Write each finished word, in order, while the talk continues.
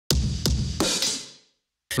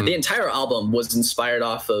The entire album was inspired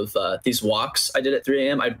off of these walks I did at 3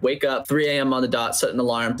 a.m. I'd wake up 3 a.m. on the dot, set an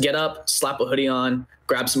alarm, get up, slap a hoodie on,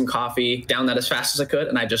 grab some coffee, down that as fast as I could,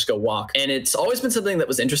 and I just go walk. And it's always been something that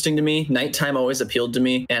was interesting to me. Nighttime always appealed to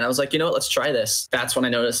me. And I was like, you know what, let's try this. That's when I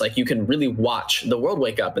noticed like you can really watch the world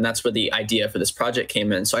wake up. And that's where the idea for this project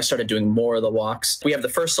came in. So I started doing more of the walks. We have the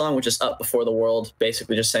first song, which is Up Before the World,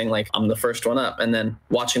 basically just saying like, I'm the first one up. And then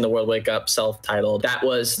Watching the World Wake Up, self-titled. That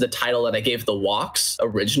was the title that I gave the walks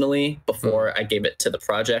originally before I gave it to the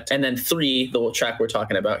project. And then 3, the track we're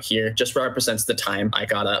talking about here, just represents the time I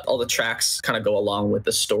got up. All the tracks kind of go along with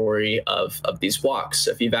the story of these walks.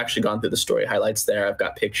 If you've actually gone through the story highlights there, I've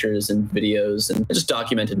got pictures and videos and I just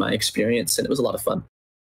documented my experience, and it was a lot of fun.